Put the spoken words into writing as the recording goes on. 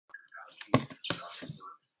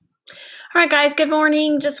All right, guys, good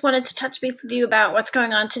morning. Just wanted to touch base with you about what's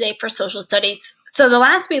going on today for social studies. So the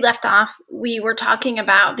last we left off, we were talking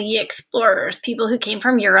about the explorers, people who came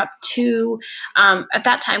from Europe to, at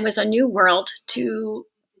that time, was a new world to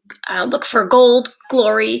look for gold,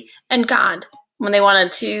 glory, and God. When they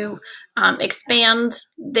wanted to expand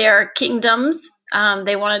their kingdoms,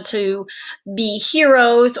 they wanted to be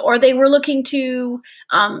heroes, or they were looking to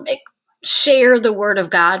share the word of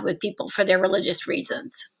God with people for their religious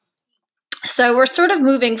reasons. So we're sort of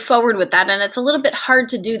moving forward with that, and it's a little bit hard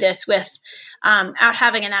to do this without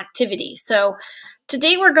having an activity. So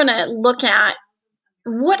today we're going to look at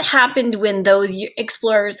what happened when those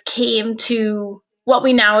explorers came to what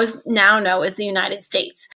we now know as the United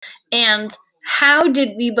States, and how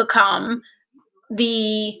did we become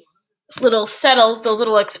the little those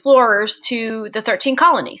little explorers to the 13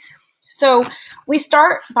 colonies. So we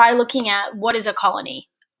start by looking at what is a colony.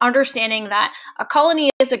 Understanding that a colony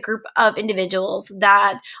is a group of individuals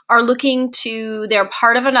that are they're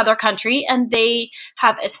part of another country, and they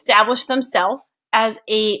have established themselves as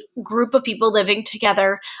a group of people living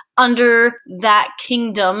together under that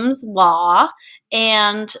kingdom's law.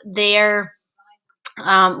 And they're,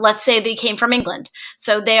 let's say they came from England.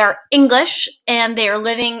 So they are English, and they are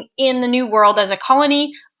living in the New World as a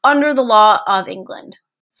colony under the law of England.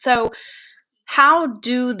 So how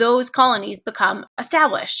do those colonies become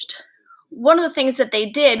established? One of the things that they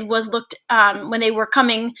did was looked when they were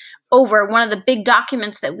coming over. One of the big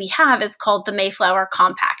documents that we have is called the Mayflower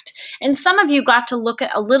Compact. And some of you got to look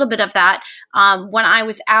at a little bit of that when I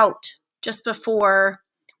was out just before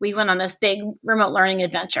we went on this big remote learning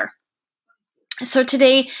adventure. So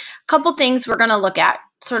today, a couple things we're going to look at,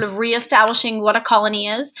 sort of reestablishing what a colony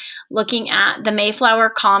is, looking at the Mayflower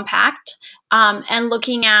Compact, and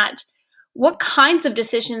looking at what kinds of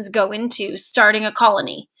decisions go into starting a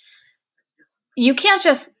colony. You can't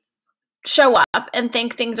just show up and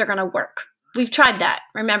think things are going to work. We've tried that.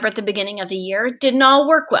 Remember at the beginning of the year, it didn't all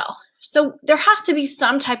work well. So there has to be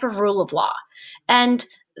some type of rule of law. And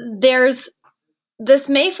there's this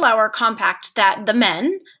Mayflower Compact that the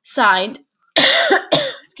men signed,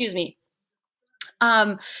 excuse me,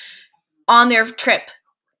 on their trip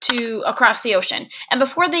across the ocean. And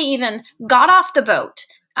before they even got off the boat,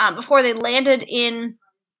 before they landed in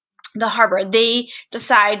the harbor, they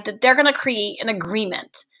decide that they're going to create an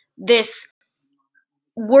agreement, this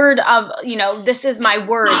word of, this is my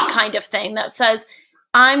word kind of thing that says,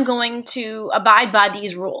 I'm going to abide by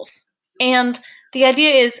these rules. And the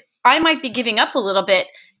idea is I might be giving up a little bit,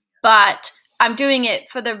 but I'm doing it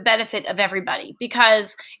for the benefit of everybody,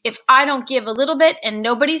 because if I don't give a little bit and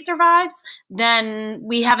nobody survives, then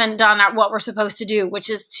we haven't done what we're supposed to do, which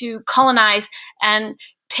is to colonize and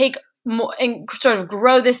take more and sort of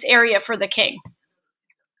grow this area for the king.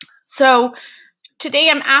 So today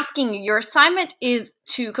I'm asking you, your assignment is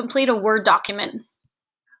to complete a Word document.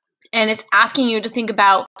 And it's asking you to think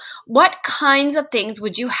about what kinds of things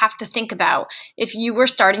would you have to think about if you were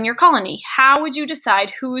starting your colony. How would you decide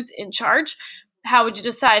who's in charge? How would you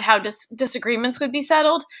decide how disagreements would be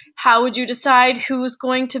settled? How would you decide who's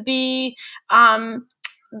going to be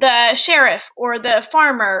the sheriff or the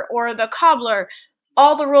farmer or the cobbler?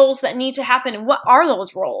 All the roles that need to happen. And what are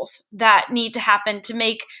those roles that need to happen to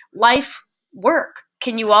make life work?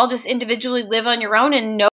 Can you all just individually live on your own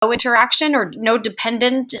and no interaction or no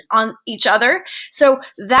dependent on each other? So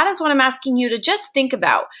that is what I'm asking you to just think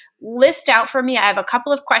about. List out for me. I have a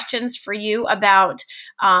couple of questions for you about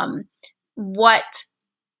what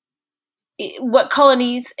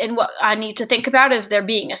colonies and what I need to think about as they're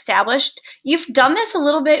being established. You've done this a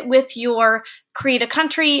little bit with your Create a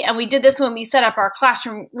Country, and we did this when we set up our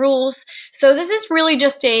classroom rules. So this is really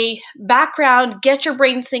just a background, get your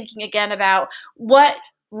brains thinking again about what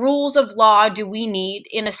rules of law do we need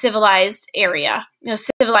in a civilized area, in a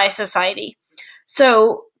civilized society.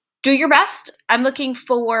 So do your best. I'm looking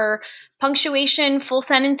for punctuation, full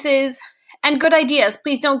sentences, and good ideas.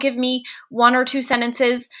 Please don't give me one or two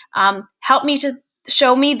sentences. Help me to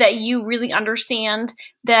show me that you really understand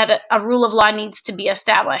that a rule of law needs to be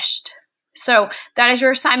established. So that is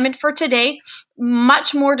your assignment for today.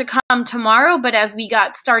 Much more to come tomorrow, but as we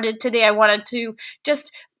got started today, I wanted to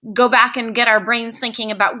just go back and get our brains thinking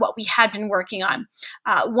about what we had been working on.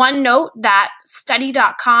 One note that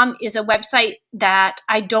study.com is a website that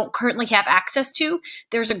I don't currently have access to.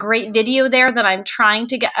 There's a great video there that I'm trying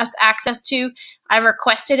to get us access to. I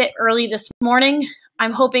requested it early this morning.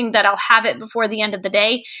 I'm hoping that I'll have it before the end of the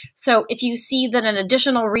day. So if you see that an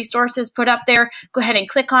additional resource is put up there, go ahead and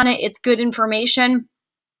click on it. It's good information.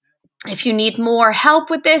 If you need more help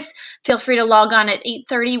with this, feel free to log on at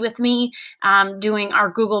 8:30 with me doing our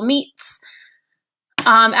Google Meets.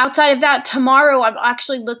 Outside of that, tomorrow I'm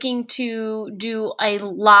actually looking to do a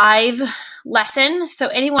live lesson. So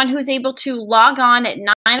anyone who's able to log on at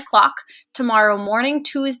 9 o'clock tomorrow morning,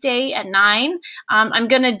 Tuesday at 9, I'm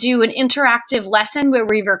going to do an interactive lesson where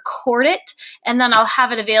we record it, and then I'll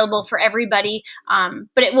have it available for everybody.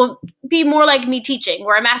 But it will be more like me teaching,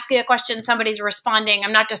 where I'm asking a question, somebody's responding.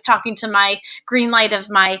 I'm not just talking to my green light of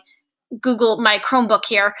my Chromebook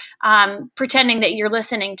here, pretending that you're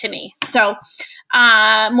listening to me. So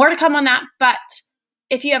more to come on that, but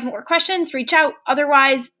if you have more questions, reach out.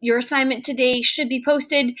 Otherwise, your assignment today should be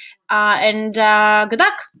posted, and good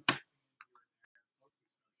luck.